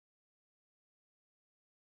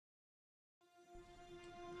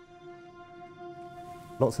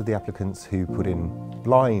Lots of the applicants who put in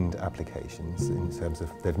blind applications, in terms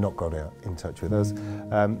of they've not got in touch with us,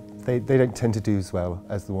 they don't tend to do as well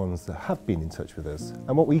as the ones that have been in touch with us.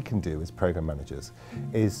 And what we can do as programme managers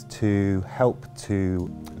is to help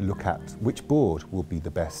to look at which board will be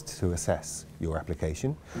the best to assess your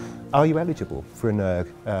application. Are you eligible for an ERG,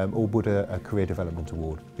 or would a Career Development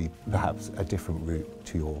Award be perhaps a different route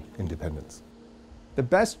to your independence? The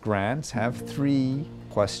best grants have 3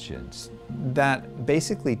 questions that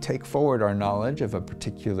basically take forward our knowledge of a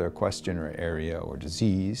particular question or area or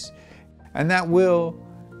disease, and that will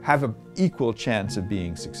have an equal chance of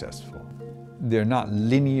being successful. They're not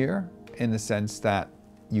linear in the sense that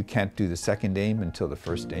you can't do the second aim until the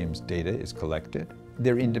first aim's data is collected.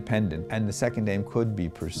 They're independent, and the second aim could be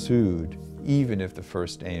pursued even if the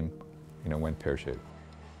first aim, went pear-shaped.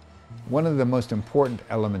 One of the most important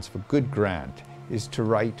elements of a good grant is to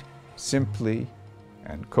write simply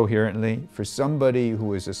and coherently for somebody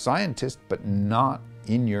who is a scientist but not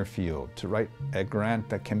in your field, to write a grant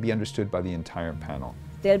that can be understood by the entire panel.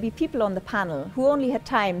 There'll be people on the panel who only had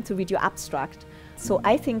time to read your abstract. So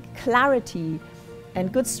I think clarity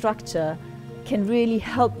and good structure can really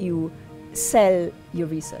help you sell your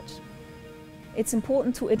research. It's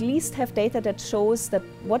important to at least have data that shows that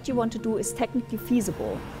what you want to do is technically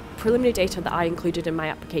feasible. Preliminary data that I included in my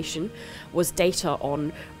application was data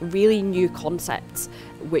on really new concepts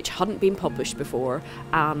which hadn't been published before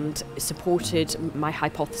and supported my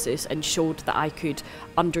hypothesis and showed that I could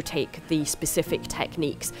undertake the specific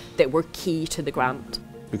techniques that were key to the grant.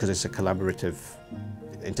 Because it's a collaborative,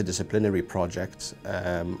 interdisciplinary project,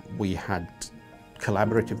 we had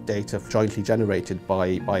collaborative data jointly generated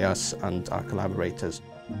by us and our collaborators.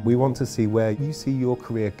 We want to see where you see your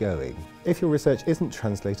career going. If your research isn't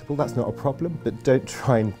translatable, that's not a problem, but don't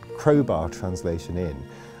try and crowbar translation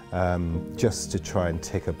in just to try and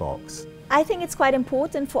tick a box. I think it's quite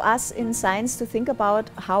important for us in science to think about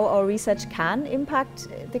how our research can impact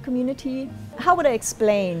the community. How would I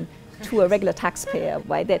explain to a regular taxpayer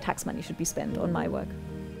why their tax money should be spent on my work?